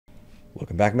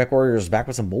Welcome back, Mech Warriors. Back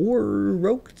with some more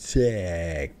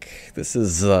Roguetech. This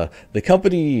is the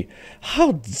company.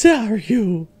 How dare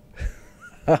you?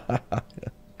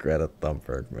 Greta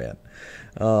Thunberg, man.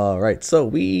 All right, so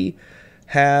we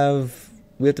have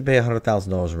to pay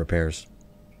 $100,000 in repairs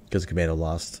because Commando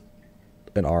lost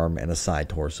an arm and a side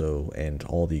torso and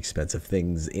all the expensive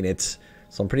things in it.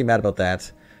 So I'm pretty mad about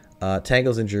that.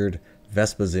 Tango's injured.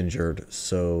 Vespa's injured,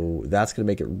 so that's going to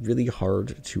make it really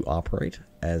hard to operate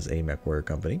as a mech warrior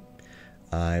company.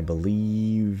 I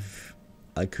believe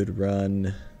I could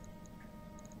run...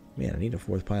 Man, I need a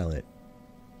fourth pilot.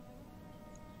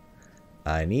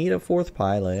 I need a fourth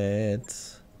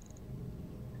pilot.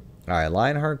 Alright,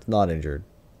 Lionheart's not injured.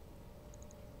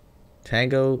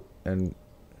 Tango and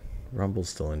Rumble's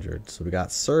still injured. So we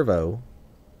got Servo.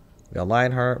 We got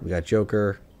Lionheart. We got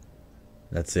Joker.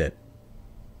 That's it.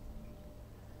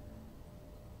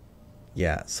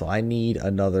 Yeah, so I need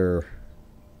another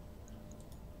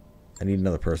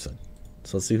person.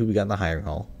 So let's see who we got in the hiring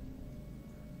hall.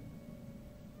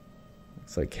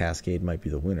 Looks like Cascade might be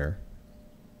the winner.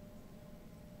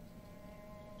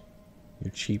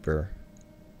 You're cheaper.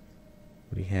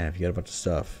 What do you have? You got a bunch of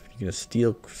stuff. You're gonna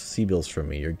steal C-bills from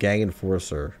me. You're gang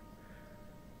enforcer.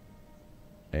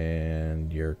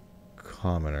 And you're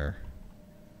commoner.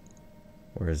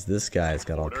 Whereas this guy's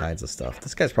got all kinds of stuff.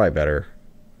 This guy's probably better.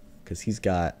 Because he's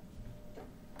got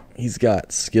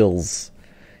skills.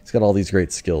 He's got all these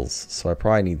great skills. So I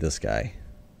probably need this guy.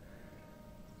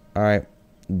 Alright.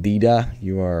 Dida,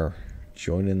 you are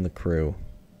joining the crew.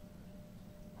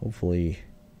 Hopefully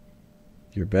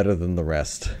you're better than the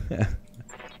rest.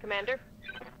 Commander?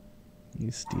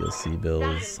 You steal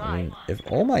C-bills. I mean, if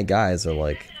all my guys are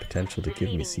like potential to give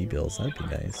me C-bills, that'd be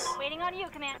nice. Waiting on you,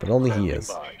 Commander. But only he is.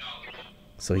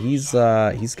 So he's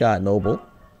got Noble.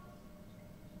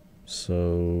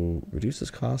 So reduces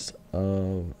cost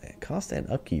and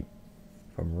upkeep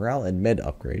from morale and med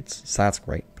upgrades. So that's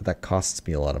great, but that costs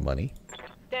me a lot of money.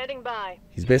 Standing by.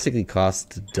 He's basically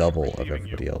cost double of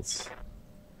everybody else.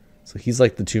 So he's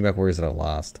like the two mech warriors that I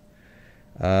lost.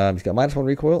 He's got -1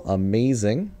 recoil,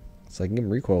 amazing. So I can give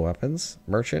him recoil weapons.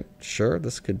 Merchant, sure,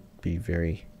 this could be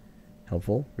very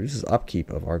helpful. Reduces upkeep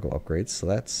of Argo upgrades, so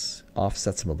that's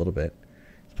offsets him a little bit.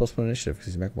 He's +1 initiative because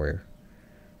he's a mech warrior.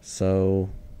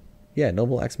 So yeah,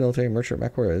 Noble, ex-military, merchant,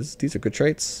 mech warriors. These are good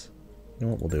traits. You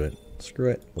know what? We'll do it. Screw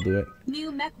it. We'll do it.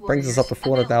 New mech Brings us up to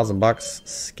 400,000 bucks.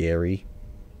 Scary.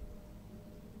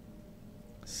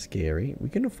 Scary. We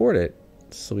can afford it,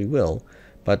 so we will.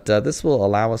 But this will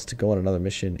allow us to go on another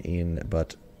mission in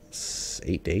about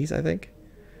 8 days, I think.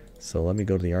 So let me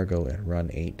go to the Argo and run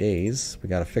 8 days. We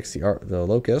got to fix the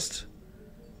Locust.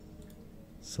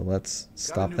 So let's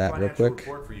stop that real quick.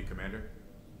 For you, Commander.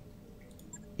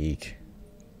 Eek.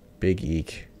 Big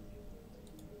eek.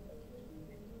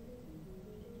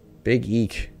 Big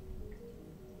eek.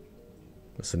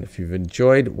 Listen, if you've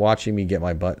enjoyed watching me get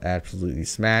my butt absolutely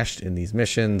smashed in these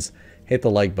missions, hit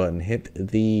the like button, hit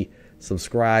the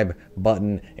subscribe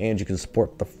button, and you can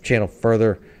support the channel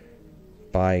further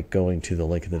by going to the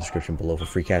link in the description below for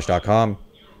freecash.com.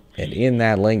 And in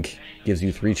that link gives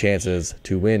you 3 chances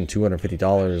to win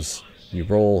 $250. You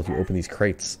roll, you open these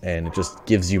crates, and it just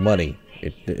gives you money.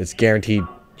 It's guaranteed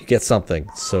you get something.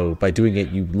 So by doing it,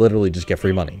 you literally just get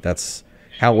free money. That's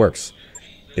how it works.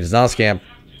 It is not a scam.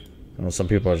 I know some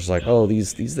people are just like, oh,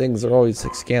 these things are always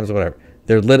like scams or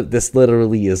whatever. This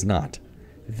literally is not.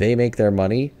 They make their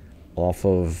money off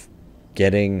of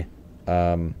getting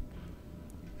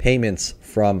payments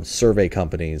from survey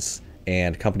companies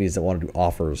and companies that want to do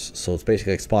offers. So it's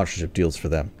basically like sponsorship deals for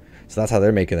them. So that's how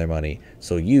they're making their money.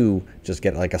 So you just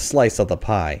get like a slice of the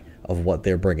pie of what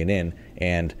they're bringing in,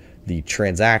 and the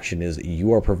transaction is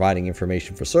you are providing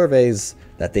information for surveys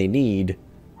that they need.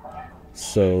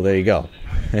 So there you go.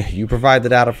 You provide the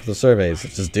data for the surveys.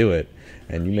 Just do it,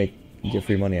 and you get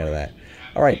free money out of that.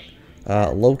 All right,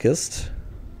 Locust.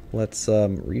 Let's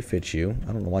refit you.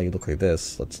 I don't know why you look like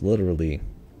this. Let's literally.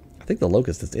 I think the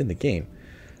Locust is in the game.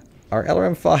 Our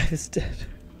LRM-5 is dead.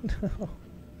 No.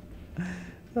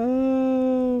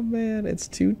 Oh man, it's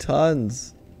 2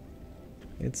 tons.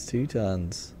 It's 2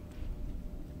 tons.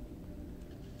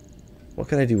 What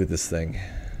can I do with this thing?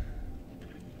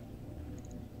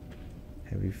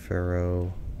 Heavy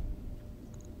ferro.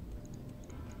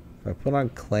 If I put on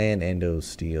clan endo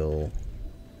steel,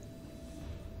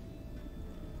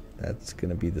 that's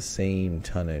gonna be the same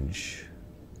tonnage.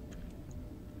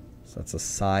 So that's a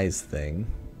size thing.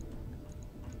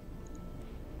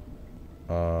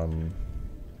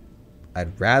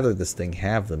 I'd rather this thing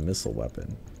have the missile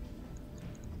weapon.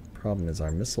 Problem is our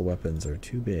missile weapons are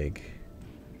too big.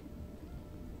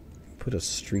 Put a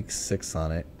streak 6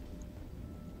 on it.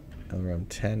 LRM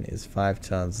 10 is 5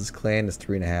 tons. This clan is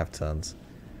 3.5 tons.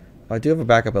 Oh, I do have a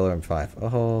backup LRM 5.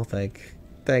 Oh, thank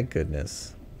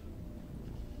goodness.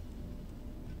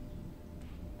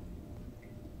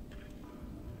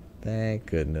 Thank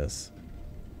goodness.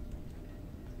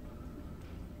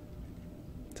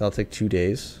 So I'll take 2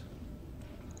 days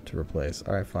to replace.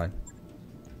 Alright, fine.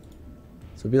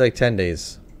 So it'll be like 10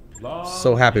 days.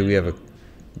 So happy we have a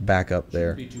backup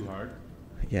there. Shouldn't be too hard.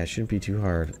 Yeah, it shouldn't be too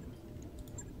hard.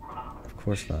 Of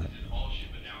course not.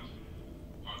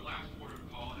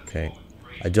 Okay.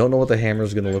 I don't know what the hammer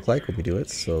is going to look like when we do it,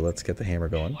 so let's get the hammer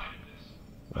going.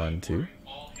 1, 2.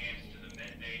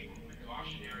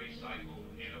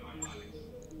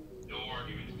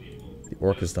 The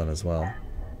orc is done as well.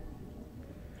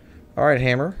 Alright,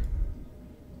 hammer.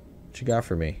 What you got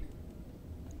for me?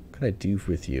 What can I do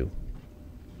with you?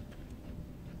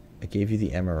 I gave you the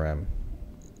MRM.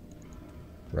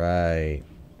 Right.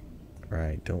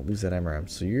 Right. Don't lose that MRM.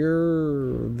 So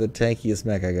you're the tankiest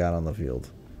mech I got on the field.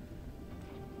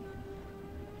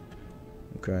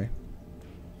 Okay.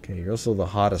 Okay, you're also the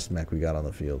hottest mech we got on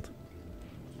the field.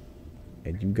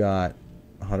 And you got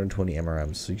 120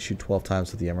 MRMs. So you shoot 12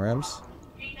 times with the MRMs.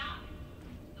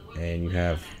 And you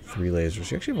have 3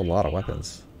 lasers. You actually have a lot of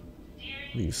weapons.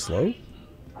 Are you slow?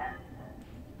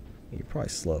 You're probably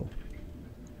slow.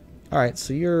 Alright,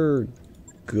 so you're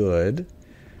good.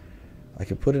 I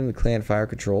can put in the clan fire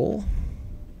control,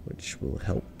 which will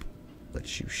help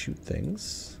let you shoot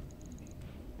things.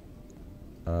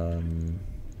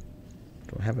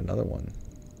 Do I have another one?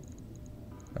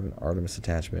 I have an Artemis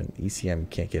attachment. ECM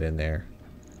can't get in there.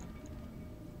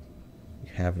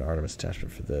 You have an Artemis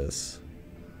attachment for this.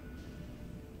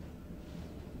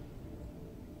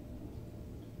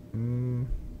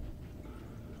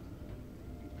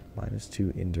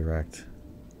 -2 indirect.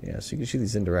 Yeah, so you can shoot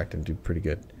these indirect and do pretty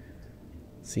good.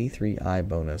 C3I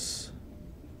bonus.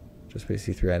 Just pay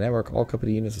C3I network. All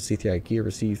company units with C3I gear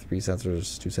receive 3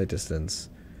 sensors, 2 sight distance.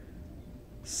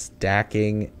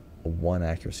 Stacking 1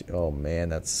 accuracy. Oh man,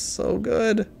 that's so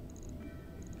good.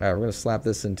 Alright, we're gonna slap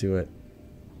this into it.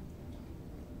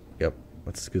 Yep,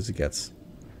 that's as good as it gets.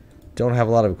 Don't have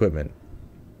a lot of equipment.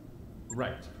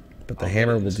 Right. But the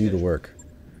hammer will do the work.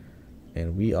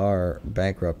 And we are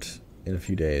bankrupt in a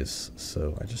few days,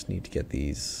 so I just need to get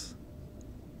these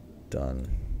done.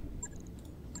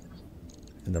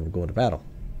 And then we'll go into battle.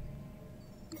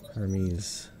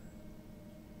 Hermes.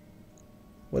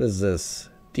 What is this?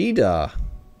 Dida!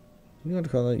 You want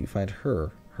to call it? You find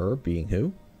her. Her being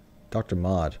who? Dr.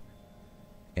 Maud.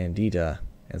 And Dida.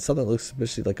 And something that looks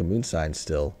suspiciously like a moon sign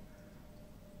still.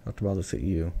 Dr. Maud looks at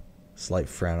you. Slight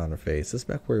frown on her face. This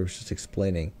mech warrior was just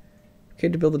explaining. Okay,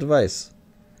 to build a device.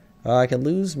 I can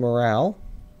lose morale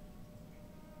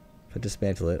if I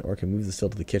dismantle it, or I can move the still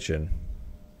to the kitchen.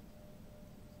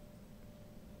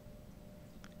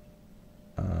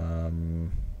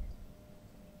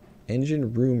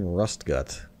 Engine room rust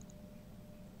gut.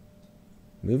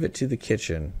 Move it to the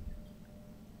kitchen.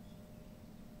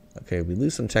 Okay, we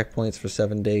lose some tech points for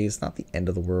 7 days. Not the end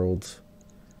of the world.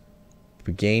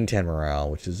 We gain 10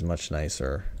 morale, which is much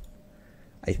nicer.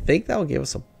 I think that will give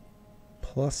us a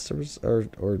plus to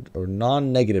or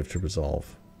non-negative to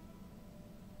resolve.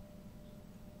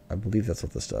 I believe that's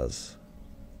what this does.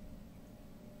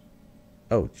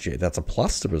 Oh, gee, that's a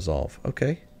plus to resolve.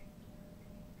 Okay.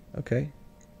 Okay.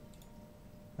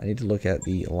 I need to look at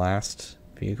the last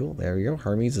vehicle. There we go.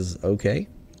 Hermes is okay.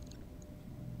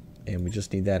 And we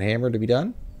just need that hammer to be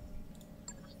done.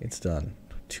 It's done.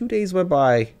 2 days went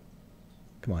by.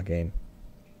 Come on, game.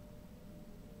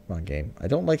 Come on, game. I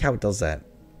don't like how it does that.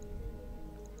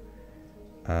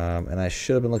 And I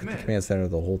should have been looking at the command center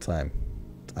the whole time.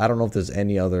 I don't know if there's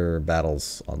any other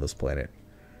battles on this planet.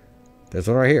 There's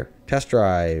one right here. Test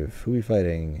drive. Who are we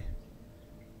fighting?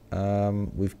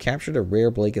 We've captured a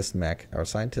rare Blakist mech. Our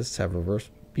scientists have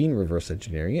been reverse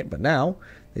engineering it, but now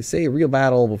they say a real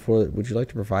battle before. Would you like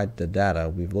to provide the data?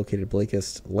 We've located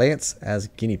Blakist Lance as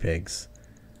guinea pigs.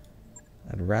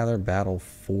 I'd rather battle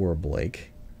for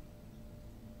Blake.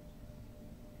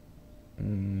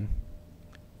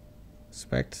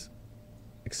 Expect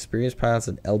experienced pilots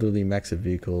and elderly mechs of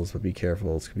vehicles, but be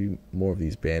careful. It's going to be more of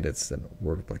these bandits than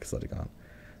Word of Blake is letting on.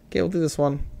 Okay, we'll do this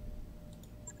one.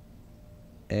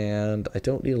 And I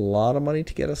don't need a lot of money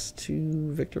to get us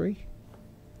to victory.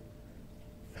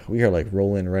 We are like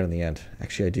rolling right in the end.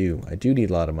 Actually, I do. I do need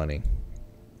a lot of money.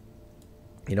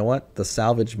 You know what? The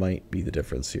salvage might be the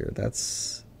difference here.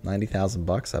 That's 90,000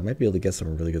 bucks. I might be able to get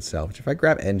some really good salvage. If I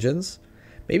grab engines,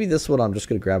 maybe this one I'm just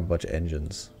going to grab a bunch of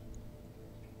engines.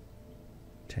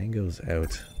 Tango's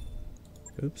out.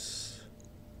 Oops.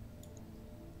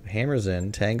 Hammer's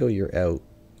in. Tango, you're out.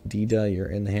 Dida, you're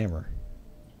in the hammer.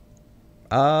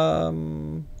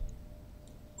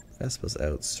 Vespa's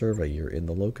out. Serva, you're in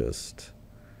the Locust.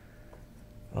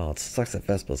 Oh, it sucks that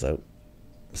Vespa's out.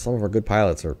 Some of our good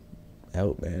pilots are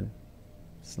out, man.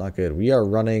 It's not good. We are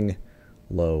running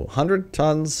low. 100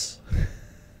 tons.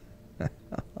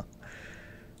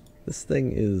 This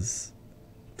thing is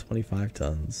 25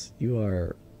 tons. You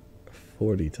are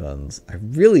 40 tons. I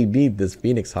really need this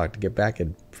Phoenix Hawk to get back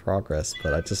in progress,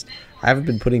 but I haven't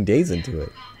been putting days into it.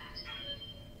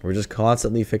 We're just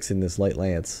constantly fixing this light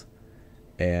lance,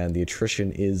 and the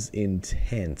attrition is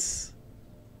intense.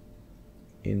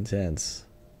 Intense.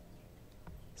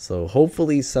 So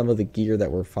hopefully some of the gear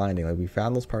that we're finding, like we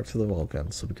found those parts for the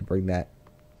Vulcan, so we can bring that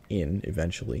in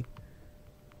eventually.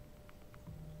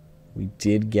 We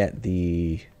did get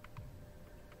the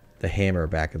hammer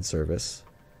back in service.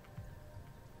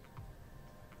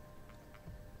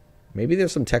 Maybe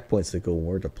there's some tech points that go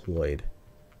more deployed.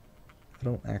 I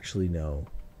don't actually know.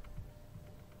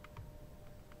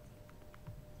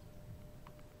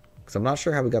 Because I'm not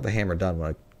sure how we got the hammer done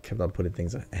when I kept on putting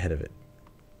things ahead of it.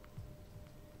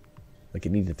 Like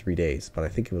it needed 3 days, but I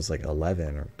think it was like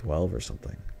 11 or 12 or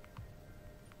something.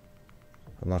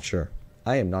 I'm not sure.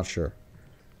 I am not sure.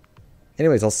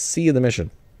 Anyways, I'll see you in the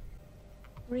mission.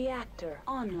 Reactor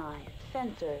online.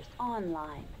 Sensors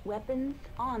online. Weapons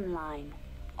online.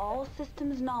 All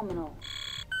systems nominal.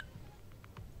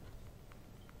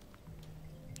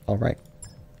 Alright.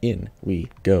 In we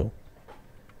go.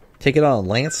 Take it on a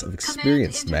lance of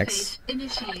experienced mechs.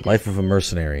 Life of a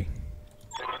mercenary.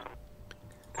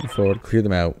 Move forward, clear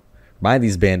them out. Remind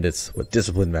these bandits what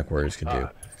disciplined mech warriors can do.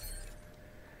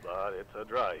 But it's a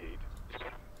dry heat.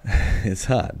 It's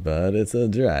hot, but it's a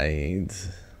dry heat.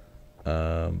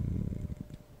 Are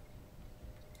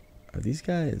these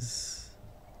guys...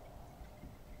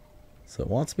 So it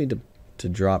wants me to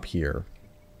drop here.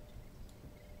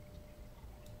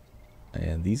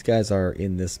 And these guys are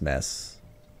in this mess.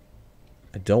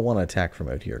 I don't want to attack from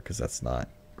out here because that's not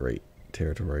great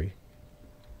territory.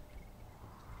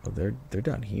 Oh, they're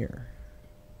down here.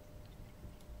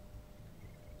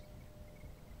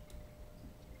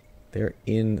 They're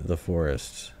in the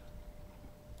forest.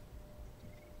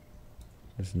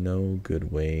 There's no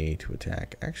good way to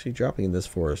attack. Actually, dropping in this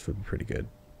forest would be pretty good.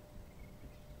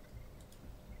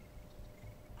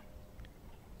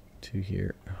 2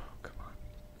 here. Oh, come on.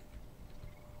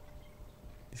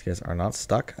 These guys are not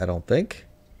stuck, I don't think.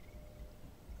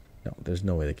 No, there's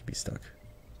no way they can be stuck.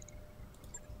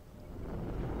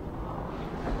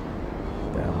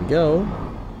 Down we go.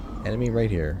 Enemy right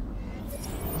here.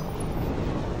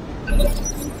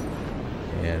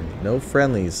 And no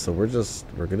friendlies, so we're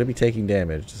gonna be taking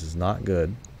damage. This is not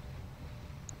good.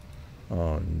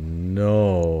 Oh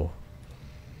no.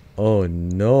 Oh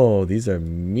no, these are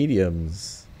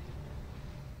mediums.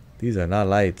 These are not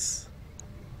lights.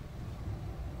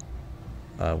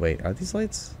 Wait, are these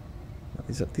lights? No,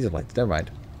 these are lights. Never mind.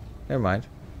 Never mind.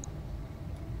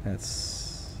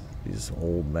 These are some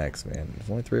old mechs, man. There's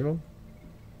only 3 of them?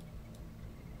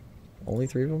 Only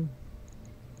 3 of them?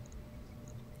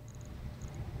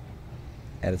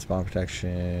 Added spawn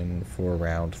protection for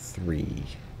round 3.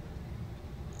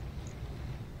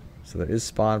 So there is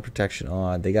spawn protection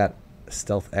on. They got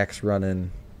Stealth X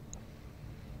running.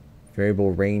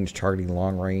 Variable range, targeting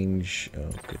long range.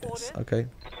 Oh, goodness. Okay.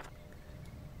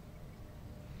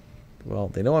 Well,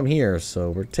 they know I'm here, so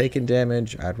we're taking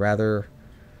damage. I'd rather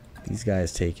these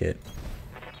guys take it.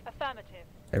 Affirmative.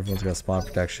 Everyone's got spawn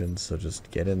protection, so just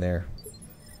get in there.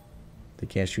 They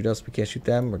can't shoot us, we can't shoot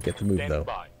them, or get the move, though.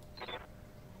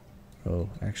 Oh,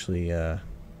 actually,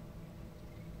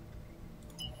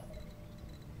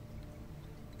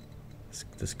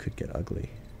 this could get ugly.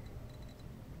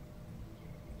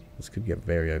 This could get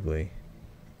very ugly.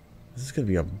 This is gonna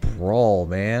be a brawl,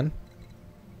 man.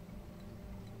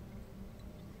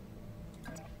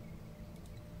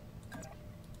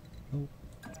 Oh.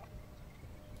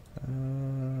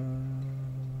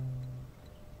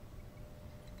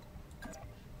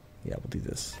 Yeah, we'll do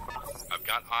this. I've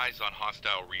got eyes on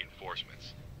hostile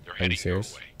reinforcements. They're Are you heading your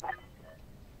serious? way.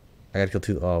 I gotta kill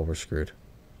 2. Oh, we're screwed.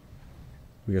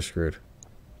 We are screwed.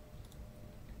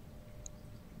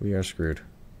 We are screwed.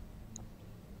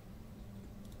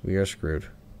 We are screwed.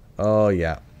 Oh,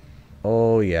 yeah.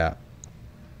 Oh, yeah.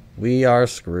 We are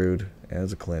screwed. And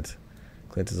there's a Clint.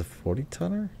 Clint is a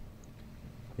 40-tonner?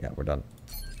 Yeah, we're done.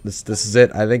 This is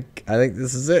it. I think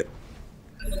this is it.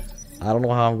 I don't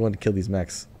know how I'm going to kill these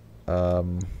mechs.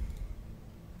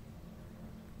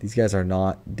 These guys are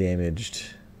not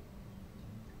damaged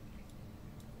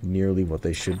nearly what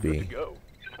they should be. Go.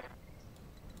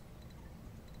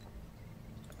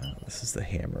 This is the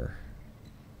hammer.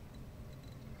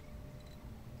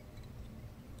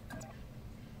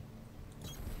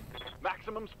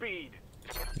 Maximum speed.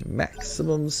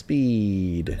 Maximum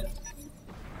speed.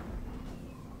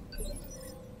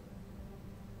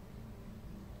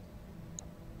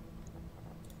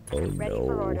 Oh Ready for no.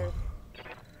 orders.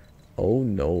 Oh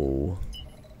no.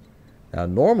 Now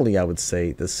normally I would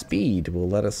say the speed will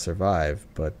let us survive,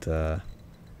 but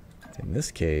in this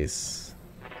case,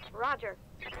 Roger.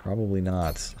 probably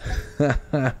not.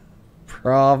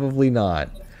 Probably not.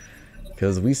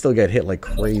 Because we still get hit like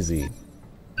crazy.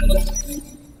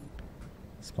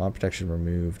 Spawn protection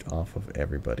removed off of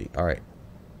everybody. Alright.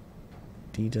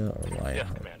 Dita or Lionheart? Yes,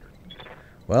 Commander.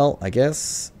 Well, I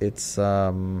guess it's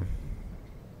time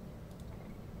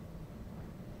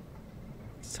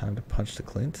to punch the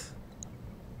Clint.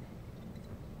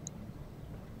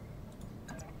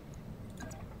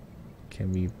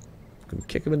 Can we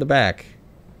kick him in the back?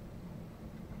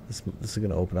 This is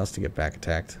going to open us to get back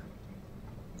attacked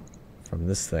from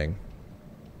this thing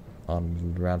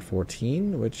on round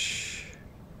 14, which...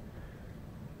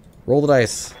 Roll the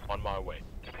dice. On my way.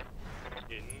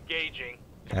 Engaging.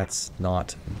 That's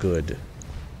not good.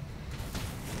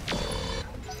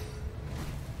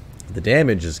 The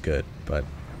damage is good, but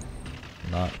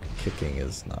not kicking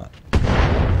is not.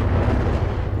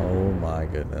 Oh my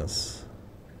goodness.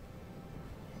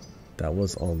 That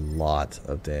was a lot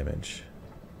of damage.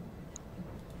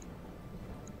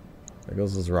 There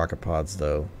goes those rocket pods,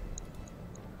 though.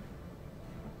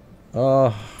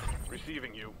 Oh,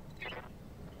 Receiving you.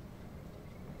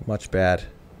 much bad.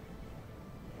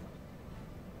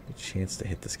 The chance to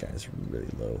hit this guy is really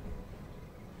low.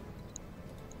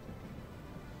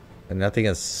 And that thing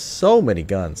has so many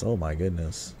guns. Oh my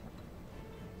goodness.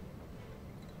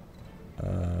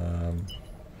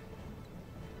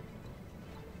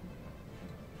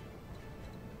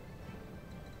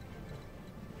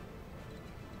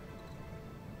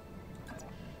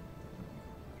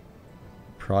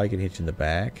 Probably can hit you in the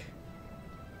back.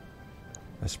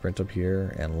 I sprint up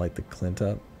here and light the Clint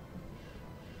up.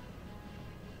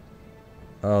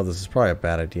 Oh, this is probably a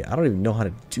bad idea. I don't even know how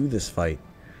to do this fight.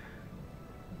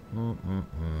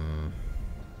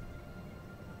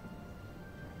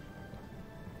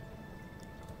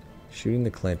 Shooting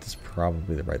the Clint is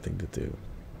probably the right thing to do.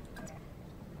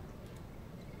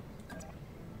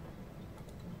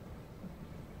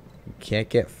 You can't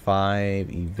get 5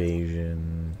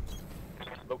 evasion.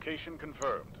 Location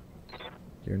confirmed.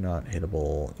 You're not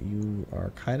hittable. You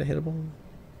are kind of hittable.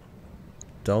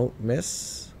 Don't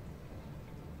miss.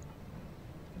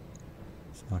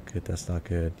 It's not good. That's not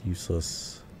good.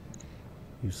 Useless.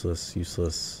 Useless.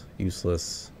 Useless.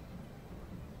 Useless.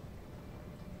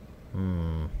 I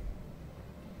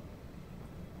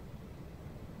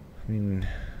mean,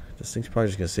 this thing's probably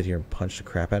just going to sit here and punch the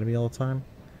crap out of me all the time.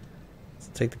 Let's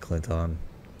take the Clint on.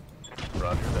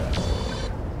 Roger that.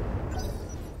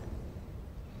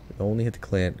 Only hit the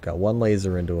Clint. Got one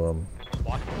laser into him.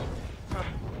 What?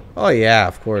 Oh yeah,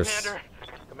 of course.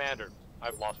 Commander,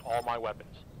 I've lost all my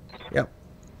weapons. Yep.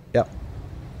 Yep.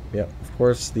 Yep. Of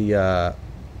course the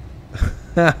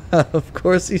of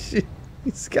course he's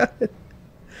got it.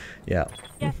 Yeah.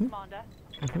 Yes, Commander.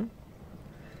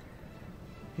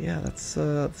 Yeah, that's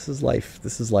this is life.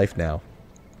 This is life now.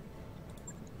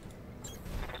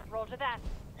 Roger that.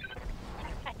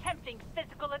 Attempting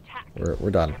physical attack. We're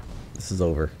done. This is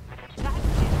over. That is no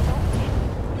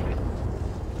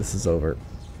hit. This is over.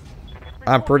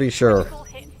 I'm pretty sure. Critical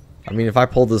hit. I mean, if I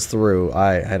pull this through,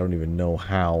 I don't even know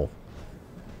how.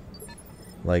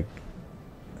 Like,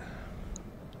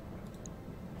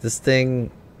 this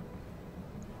thing.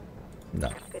 No.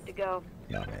 Good to go.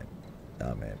 No, man.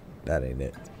 No, man. That ain't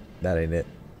it. That ain't it.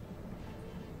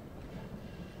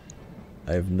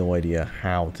 I have no idea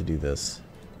how to do this.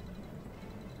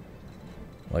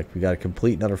 Like, we got a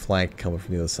complete another flank coming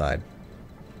from the other side.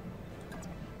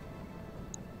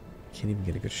 Can't even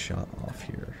get a good shot off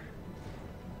here.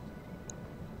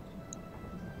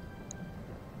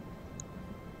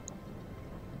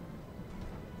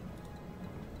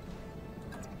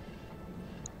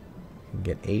 Can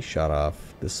get a shot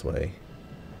off this way.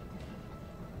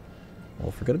 Well,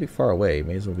 if we're gonna be far away,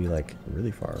 may as well be like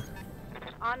really far.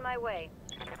 On my way.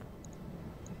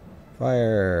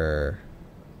 Fire!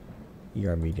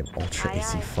 ER medium ultra Aye, aye.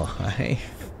 AC5.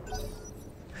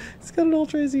 It's got an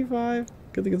ultra AC5.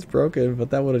 Good thing it's broken, but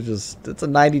that would have just... It's a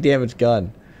 90 damage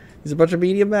gun. He's a bunch of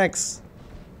medium mechs.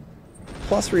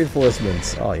 Plus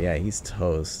reinforcements. Oh yeah, he's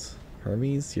toast.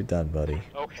 Hermes, you're done, buddy.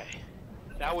 Okay.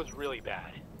 That was really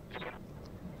bad.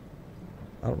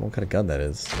 I don't know what kind of gun that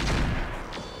is.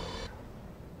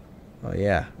 Oh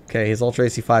yeah, Okay, his Ultra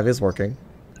AC5 is working.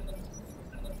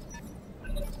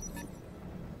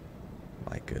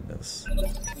 My goodness.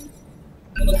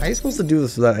 How are you supposed to do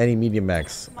this without any medium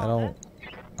mechs? I don't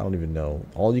even know.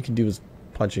 All you can do is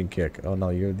punch and kick. Oh no,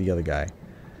 you're the other guy.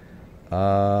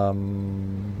 We're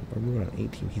moving on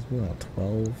 18. He's moving on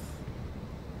 12.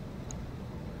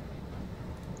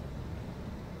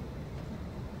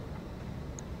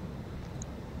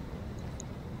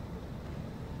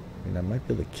 I mean, I might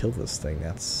be able to kill this thing.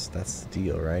 That's the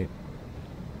deal, right?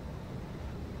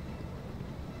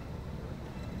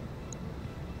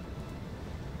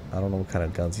 I don't know what kind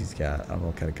of guns he's got. I don't know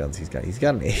what kind of guns he's got. He's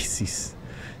got an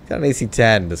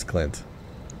AC-10, this Clint.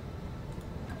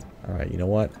 All right, you know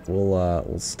what?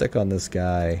 We'll stick on this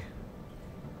guy.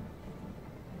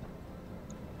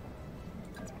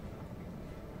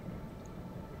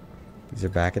 These are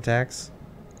back attacks.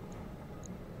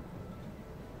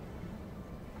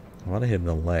 I want to hit him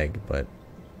in the leg, but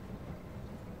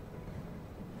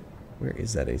where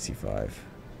is that AC5?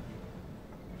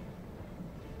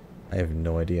 I have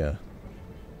no idea.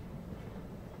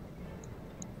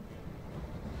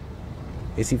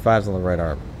 AC5's on the right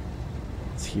arm.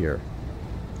 It's here.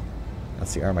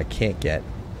 That's the arm I can't get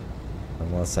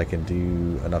unless I can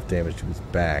do enough damage to his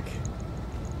back.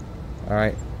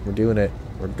 Alright, we're doing it.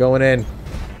 We're going in.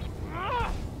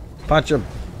 Punch him.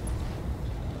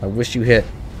 I wish you hit.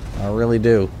 I really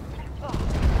do.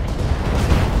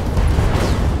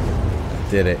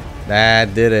 Did it.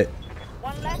 That did it.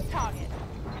 One less target.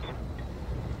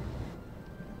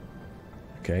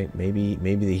 Okay, maybe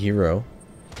the hero.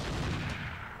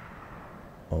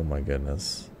 Oh my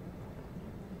goodness.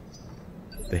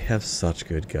 They have such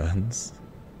good guns.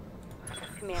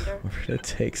 Commander. We're gonna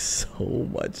take so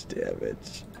much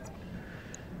damage.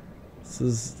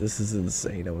 This is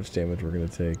insane how much damage we're gonna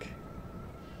take.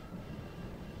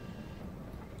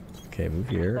 Okay, move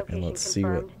here and Location let's see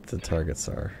confirmed. what the targets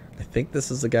are. I think this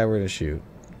is the guy we're gonna shoot.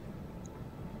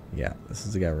 Yeah, this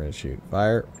is the guy we're gonna shoot.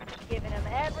 Fire. Giving him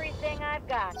everything I've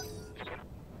got.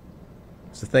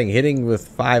 It's the thing, hitting with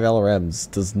 5 LRMs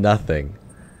does nothing.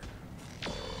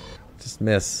 Just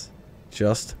miss.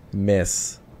 Just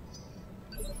miss.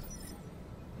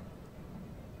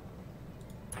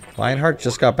 Lionheart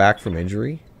just got back from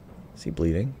injury. Is he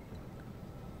bleeding?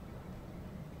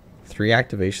 3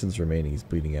 activations remaining. He's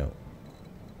bleeding out.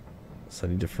 So I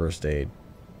need to first aid.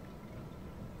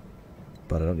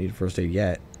 But I don't need first aid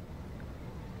yet.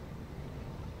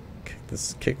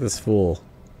 Kick this fool.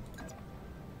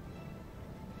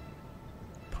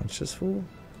 Punch this fool?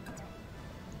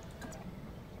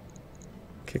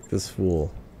 Kick this fool.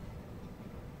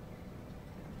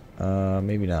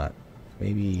 Maybe not.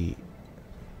 Maybe...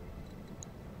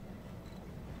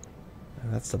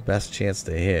 That's the best chance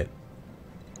to hit.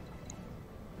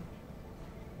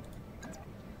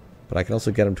 But I can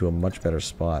also get him to a much better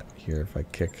spot here if I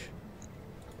kick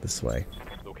this way.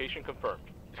 Location confirmed.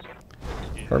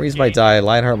 Hermes might die,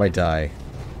 Lionheart might die.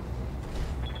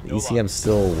 The ECM's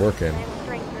still working.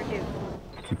 Strength reduced.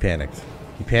 He panicked.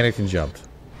 He panicked and jumped.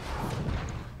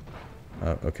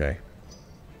 Oh, okay.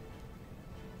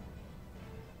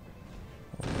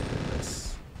 Oh my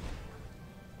goodness.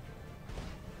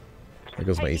 There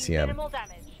goes my Taking ACM. minimal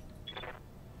damage.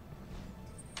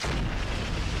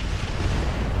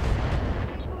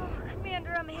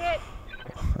 Commander, I'm hit.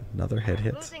 Another head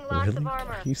hit? Losing lots Really? of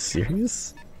armor. Are you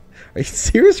serious? Are you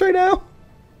serious right now?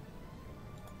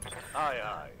 Aye,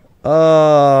 aye.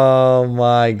 Oh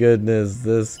my goodness.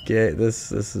 This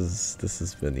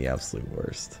has been the absolute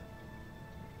worst.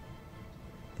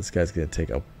 This guy's gonna take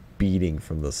a beating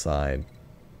from the side.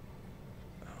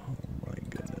 Oh my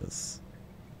goodness.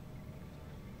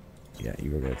 Yeah,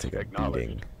 you were gonna take a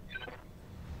beating.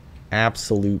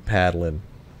 Absolute paddling.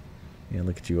 And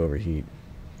look at you overheat.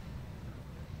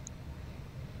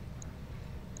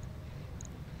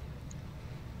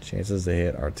 Chances to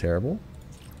hit are terrible.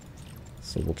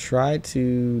 So we'll try to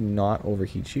not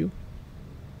overheat you.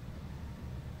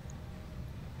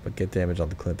 But get damage on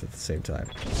the Clint at the same time.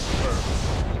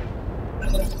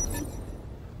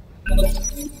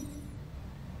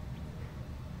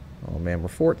 Oh man, we're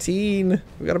 14.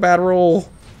 We got a bad roll.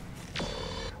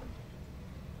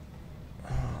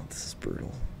 Oh, this is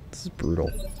brutal. This is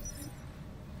brutal.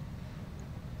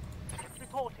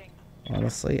 Reporting.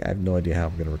 Honestly, I have no idea how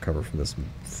I'm going to recover from this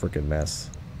freaking mess.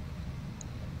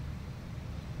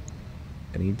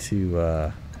 I need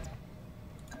to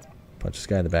punch this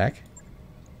guy in the back.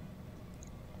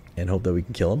 And hope that we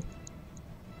can kill him.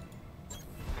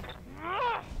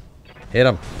 Hit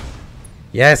him.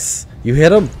 Yes! You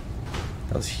hit him!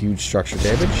 That was huge structure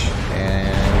damage.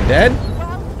 And dead?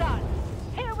 Well done.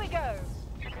 Here we go.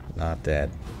 Not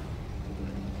dead.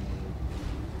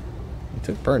 He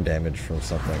took burn damage from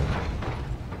something.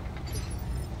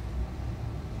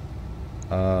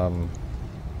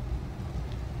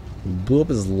 Blew up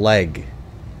his leg.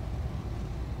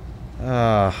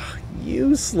 Ah,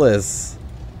 useless.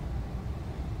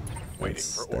 Waiting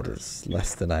for That orders. is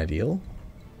less than ideal.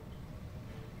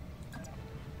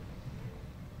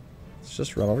 Let's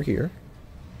just run over here.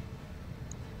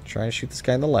 Try and shoot this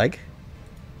guy in the leg.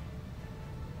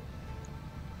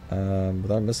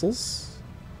 With our missiles.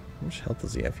 How much health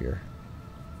does he have here?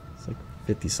 It's like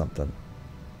 50 something.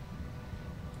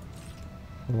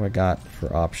 What do I got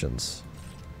for options?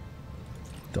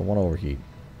 Don't want to overheat.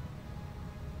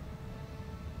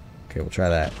 Okay, we'll try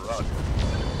that. Roger.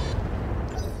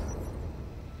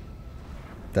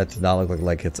 That did not look like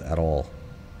leg hits at all.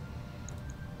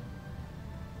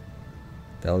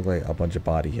 That looked like a bunch of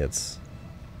body hits.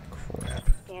 Crap.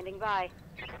 Standing by.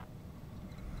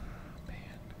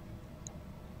 Man.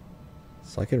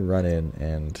 So I can run in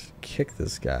and kick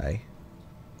this guy.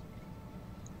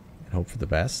 And hope for the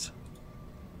best.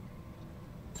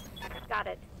 Got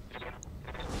it.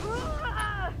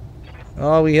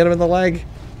 Oh, we hit him in the leg.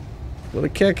 With a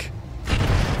kick.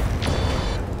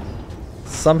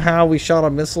 Somehow we shot a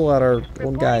missile at our own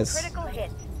Reporting guys. critical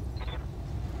hit.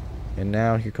 And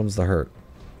now here comes the hurt.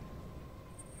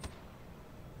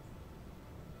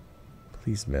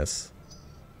 Please miss.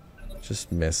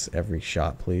 Just miss every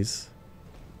shot, please.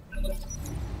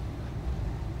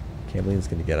 Can't believe it's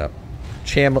gonna get up.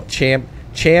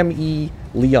 Cham-E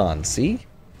Leon. See?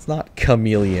 It's not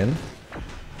Chameleon.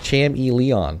 Cham-E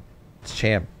Leon. It's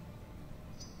Cham.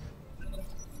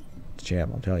 It's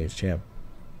Cham. I'm telling you, it's Cham.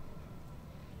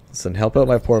 Listen, help out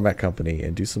my poor Met company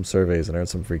and do some surveys and earn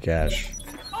some free cash.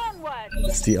 Onward.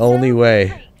 It's the only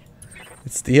way.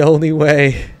 It's the only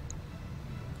way.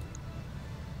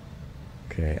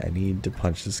 Okay, I need to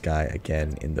punch this guy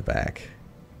again in the back.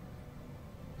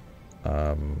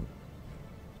 And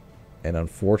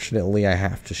unfortunately, I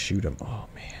have to shoot him. Oh,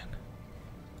 man.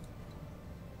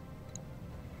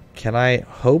 Can I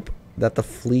hope that the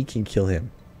flea can kill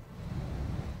him?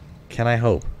 Can I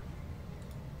hope?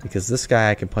 Because this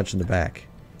guy I can punch in the back.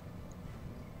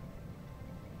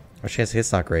 Our chance to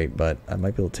hit's not great, but I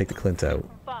might be able to take the Clint out.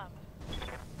 Confirm.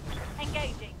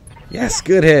 Engaging. Yes,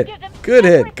 good hit. Give them Good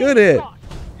hit. Good everything hit.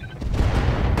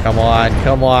 you've got. Come on,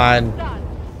 come on. Done.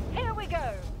 Here we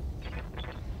go.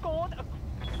 Scored.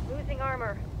 Losing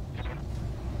armor.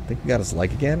 I think we got his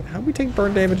leg again. How did we take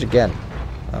burn damage again?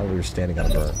 Oh, we were standing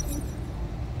on a burn.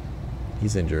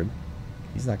 He's injured.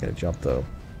 He's not going to jump, though.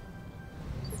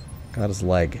 Got his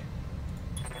leg.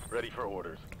 Ready for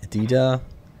orders. Dida.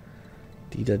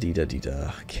 Dida, Dida,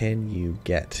 Dida. Can you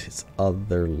get his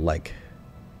other leg?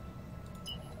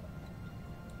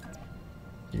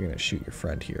 You're going to shoot your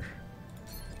friend here.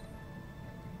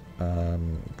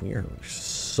 We are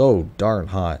so darn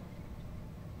hot.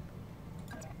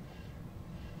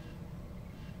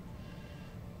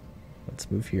 Let's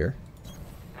move here.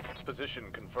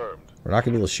 Position confirmed. We're not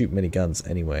going to be able to shoot many guns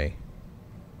anyway.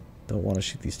 Don't want to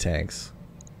shoot these tanks.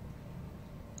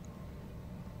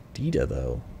 Dida,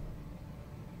 though.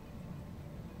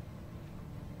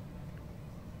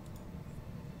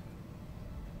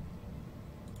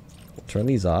 We'll turn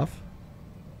these off.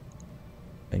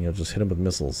 And you'll just hit them with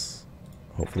missiles.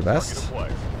 Hope for the best.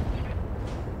 Target acquired.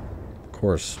 Of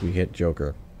course, we hit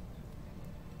Joker.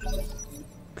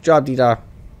 Good job, Dida.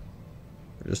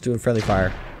 We're just doing friendly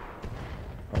fire.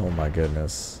 Oh my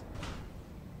goodness.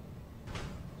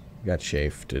 We got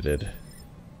chafed, it did.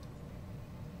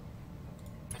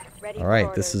 Ready for Alright,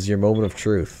 orders. this is your moment of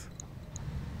truth.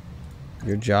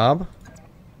 Your job?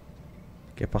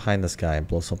 Get behind this guy and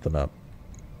blow something up.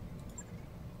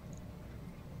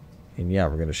 And yeah,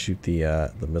 we're gonna shoot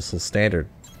the missile standard.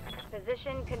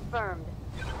 Position confirmed.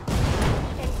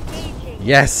 Engaging.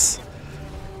 Yes!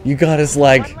 You got his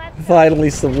leg. Finally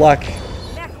some luck.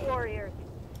 Mech warriors.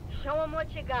 Show them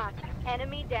what you got.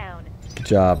 Enemy down. Good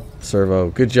job, Servo.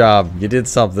 Good job. You did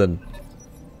something.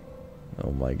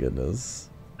 Oh my goodness.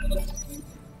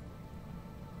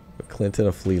 Clint and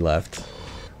a flea left.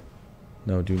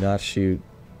 No, do not shoot.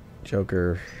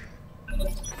 Joker.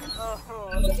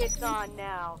 Oh, it's on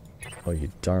now. Oh,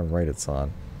 you darn right it's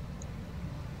on.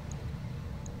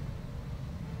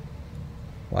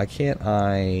 Why can't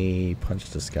I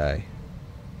punch this guy?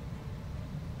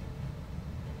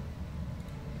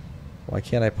 Why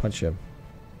can't I punch him?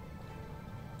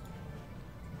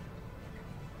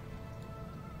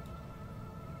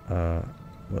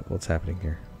 What's happening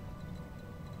here?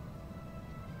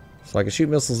 So I can shoot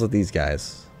missiles at these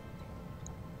guys.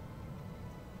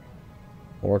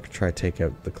 Or I could try to take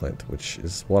out the Clint, which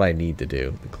is what I need to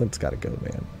do. The Clint's gotta go,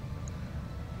 man.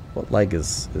 What leg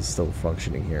is still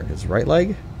functioning here? His right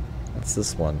leg? That's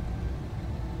this one.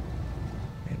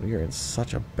 Man, we are in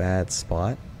such a bad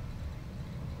spot.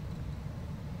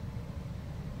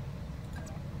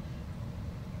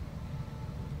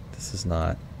 This is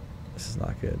not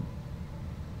good.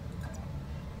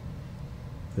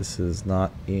 This is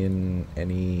not in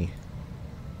any...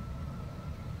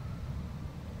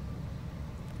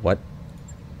 What?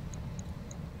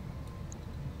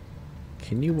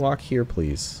 Can you walk here,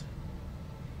 please?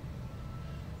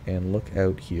 And look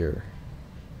out here.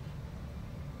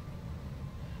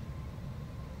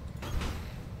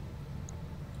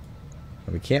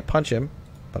 We can't punch him,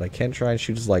 but I can try and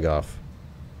shoot his leg off.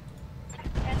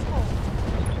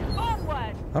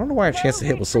 I don't know why our chance to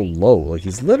hit was so low. Like,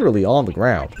 he's literally on the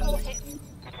ground. Oh,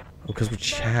 because we're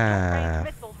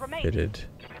chaff-fitted.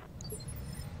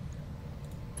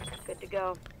 Good to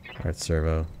go. Alright,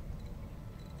 servo.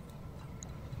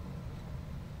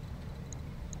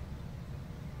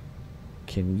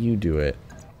 Can you do it?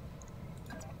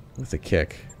 With a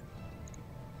kick.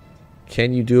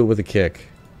 Can you do it with a kick?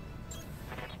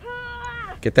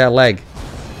 Get that leg.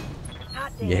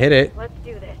 You hit it. Let's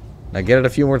do this. Now get it a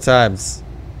few more times.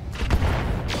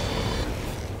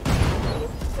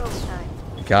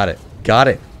 Got it. Got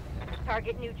it.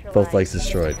 Target neutralized. Both legs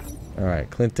destroyed. Alright,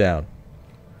 Clint down.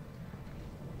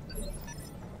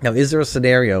 Now, is there a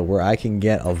scenario where I can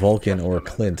get a Vulcan or a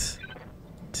Clint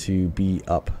to be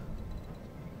up?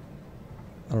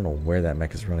 I don't know where that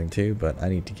mech is running to, but I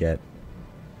need to get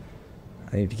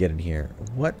in here.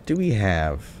 What do we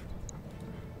have?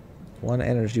 One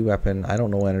energy weapon. I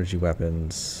don't know energy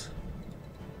weapons.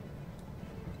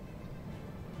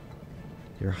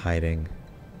 You're hiding.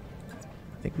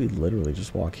 I think we literally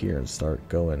just walk here and start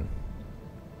going.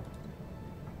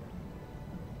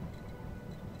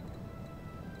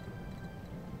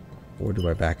 Or do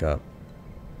I back up?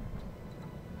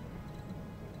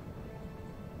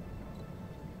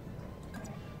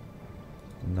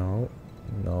 No,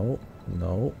 no,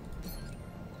 no.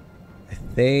 I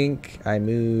think I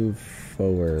move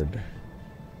forward.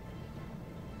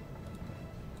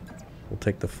 We'll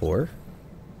take the 4.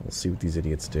 We'll see what these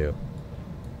idiots do.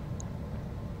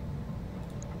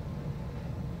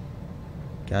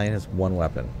 Galleon has 1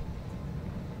 weapon.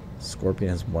 Scorpion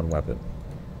has 1 weapon.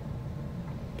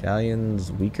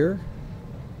 Galleon's weaker.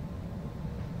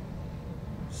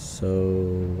 So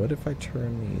what if I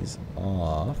turn these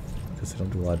off? Because they don't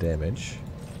do a lot of damage.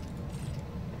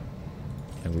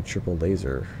 And we triple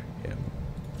laser him.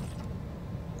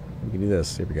 We can do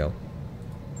this. Here we go.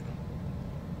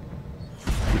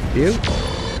 Pew.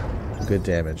 Good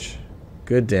damage.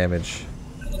 Good damage.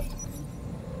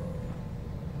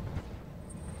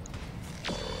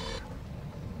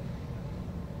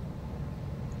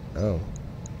 Oh.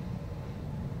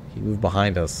 He moved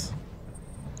behind us.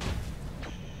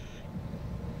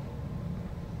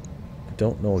 I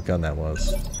don't know what gun that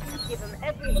was. Give him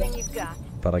everything you've got.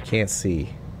 But I can't see.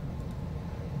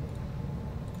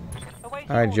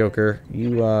 Alright, Joker.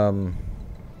 You're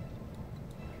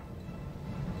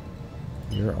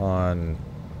on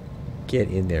get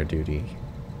in there duty.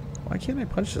 Why can't I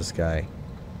punch this guy?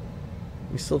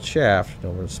 We still chaffed.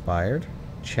 No, we're inspired.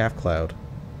 Chaff cloud.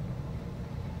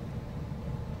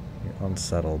 You're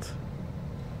unsettled.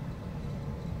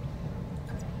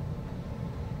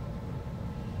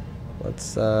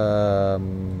 Let's Throttle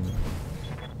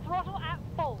at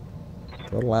full.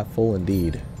 throttle at full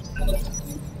indeed.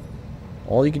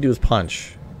 All you can do is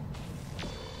punch.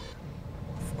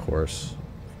 Of course.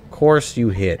 Of course you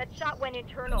hit. That shot went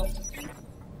internal. Of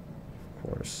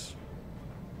course.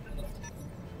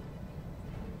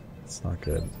 It's not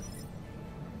good.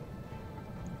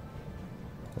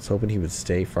 I was hoping he would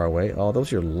stay far away. Oh, that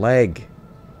was your leg.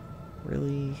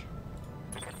 Really?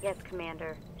 Yes,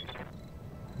 Commander.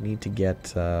 Need to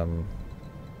get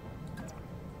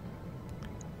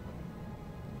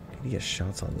need to get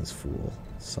shots on this fool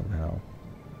somehow.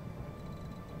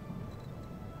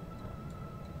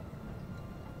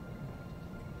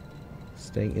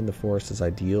 Staying in the forest is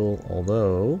ideal,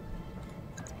 although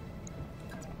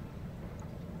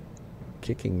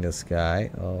kicking this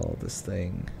guy, oh, this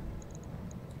thing.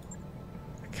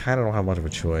 I kind of don't have much of a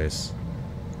choice.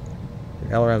 The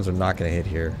LRMs are not going to hit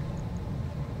here.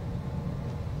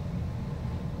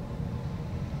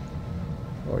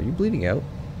 Oh, are you bleeding out?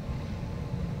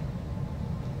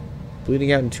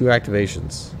 Bleeding out in 2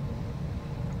 activations.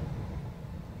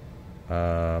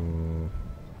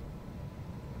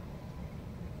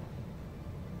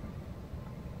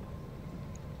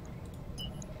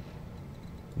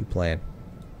 You plan.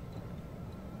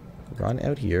 Run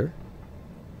out here.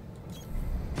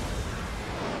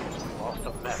 Lost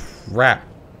a mech. crap.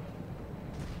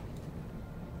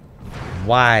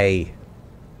 Why?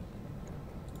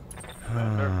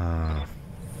 Ah,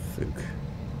 fuck.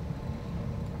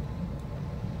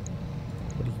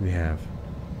 What do you have?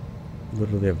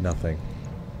 Literally have nothing.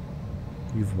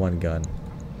 You've one gun.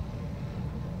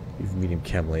 You've medium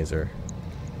chem laser.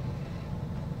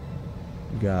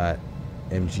 You got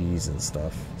MGs and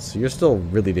stuff. So you're still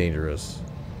really dangerous.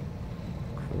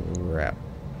 Crap.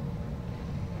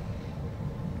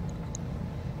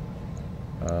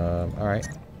 Alright.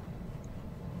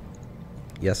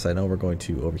 Yes, I know we're going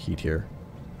to overheat here.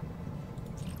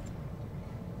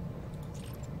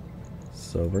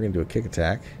 So we're going to do a kick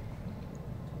attack.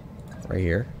 Right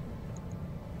here.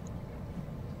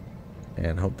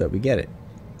 And hope that we get it.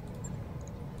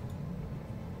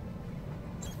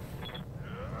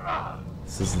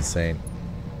 This is insane.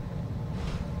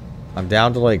 I'm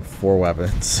down to like 4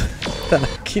 weapons that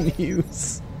I can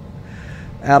use.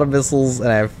 Out of missiles, and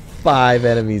I have 5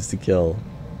 enemies to kill.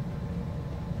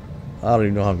 I don't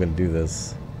even know how I'm gonna do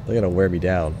this. They're gonna wear me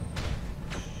down.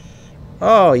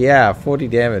 Oh yeah, 40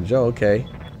 damage. Oh, okay.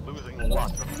 Losing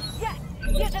lots of Yes!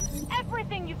 Give them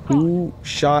everything you've got! Who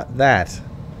shot that?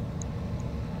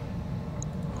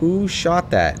 Who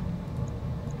shot that?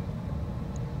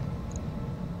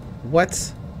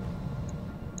 What?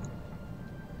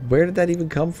 Where did that even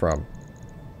come from?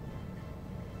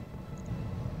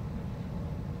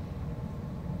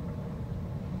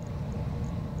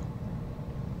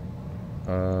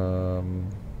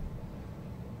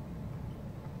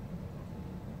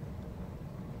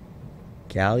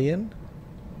 Galleon?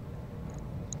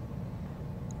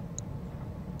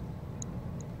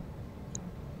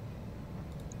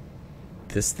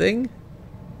 This thing?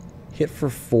 Hit for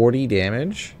 40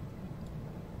 damage?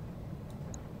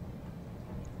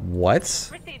 What?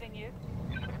 Receiving you.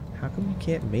 How come you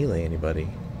can't melee anybody?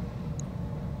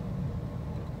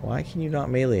 Why can you not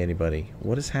melee anybody?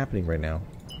 What is happening right now?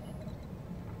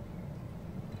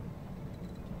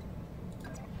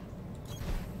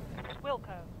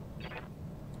 Wilco.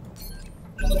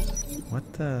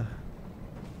 What the?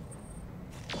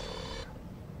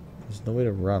 There's no way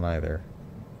to run either.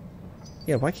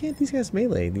 Yeah, why can't these guys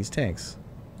melee these tanks?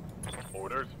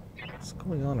 orders. What's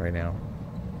going on right now?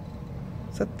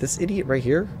 Is that this idiot right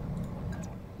here?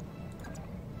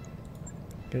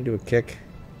 Gonna do a kick.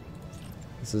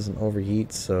 This is an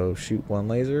overheat, so shoot 1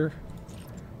 laser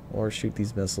or shoot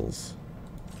these missiles.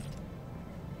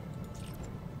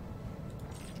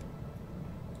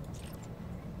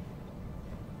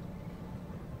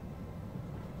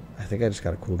 I think I just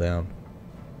gotta cool down.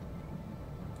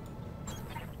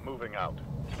 Moving out.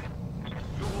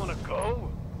 You wanna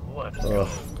go? Let's Ugh, go.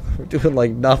 we're doing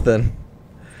like nothing.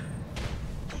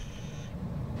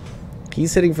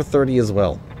 He's hitting for 30 as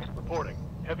well. Reporting.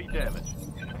 Heavy damage.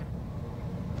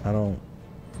 I don't...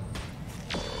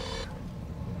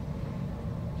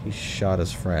 He shot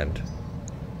his friend.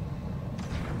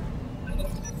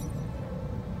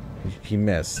 He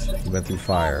missed. He went through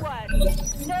fire.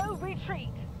 Forward. No retreat.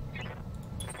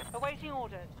 Awaiting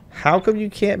orders. How come you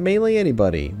can't melee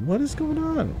anybody? What is going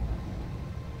on?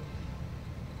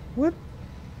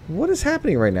 What is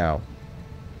happening right now?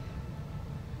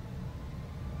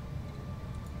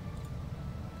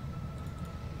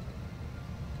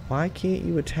 Why can't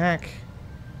you attack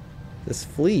this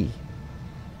flea?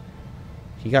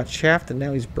 He got shafted and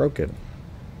now he's broken.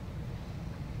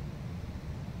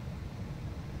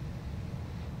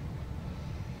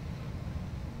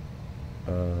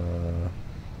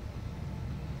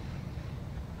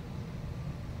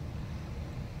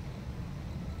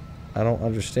 I don't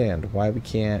understand why we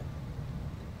can't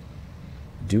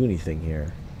do anything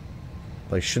here.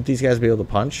 Like, shouldn't these guys be able to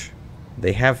punch?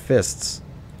 They have fists.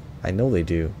 I know they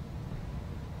do.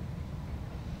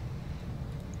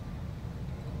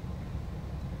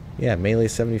 Yeah, melee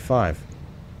 75.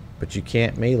 But you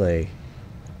can't melee.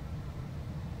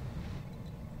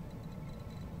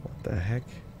 What the heck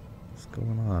is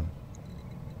going on?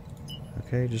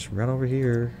 Okay, just run over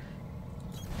here.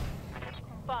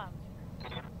 Confirmed.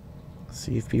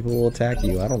 See if people will attack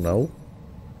you. I don't know.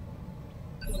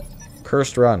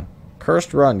 Cursed run.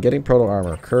 Cursed run. Getting proto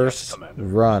armor. Cursed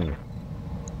run.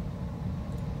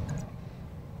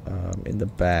 In the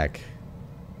back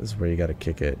is where you gotta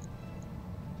kick it.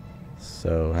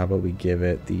 So how about we give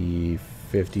it the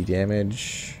 50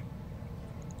 damage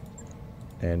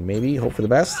and maybe hope for the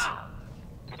best.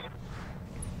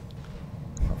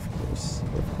 Of course,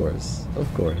 of course,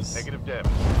 of course. Negative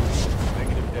damage.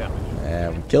 Negative damage.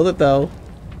 And we killed it though.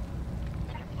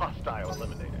 Hostile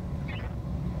eliminated.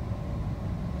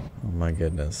 Oh my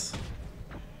goodness.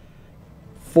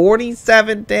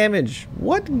 47 damage.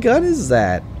 What gun is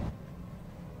that?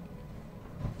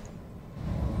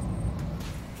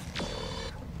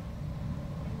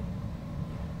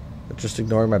 Just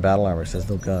ignoring my battle armor. It says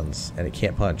no guns. And it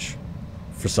can't punch.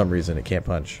 For some reason, it can't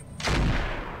punch.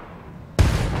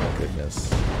 Oh, goodness.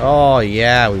 Oh,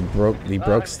 yeah. We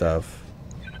broke stuff.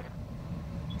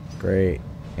 Great.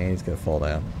 And he's going to fall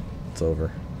down. It's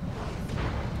over.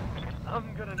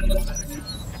 I'm gonna need a medic.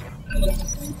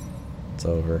 It's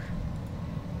over.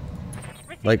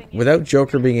 Like, without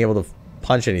Joker being able to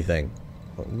punch anything.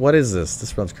 What is this?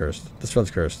 This run's cursed. This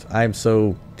run's cursed. I am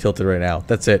so tilted right now.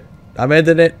 That's it. I'm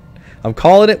ending it. I'm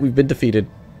calling it. We've been defeated.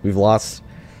 We've lost.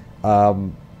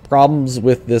 Problems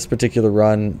with this particular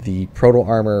run. The proto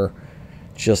armor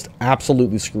just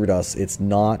absolutely screwed us. It's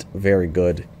not very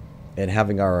good. And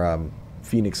having our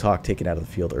Phoenix Hawk taken out of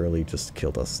the field early just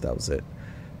killed us. That was it.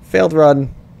 Failed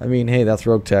run. I mean, hey, that's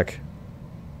Roguetech.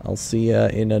 I'll see ya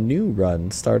in a new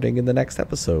run starting in the next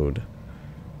episode.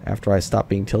 After I stop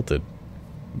being tilted.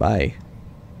 Bye.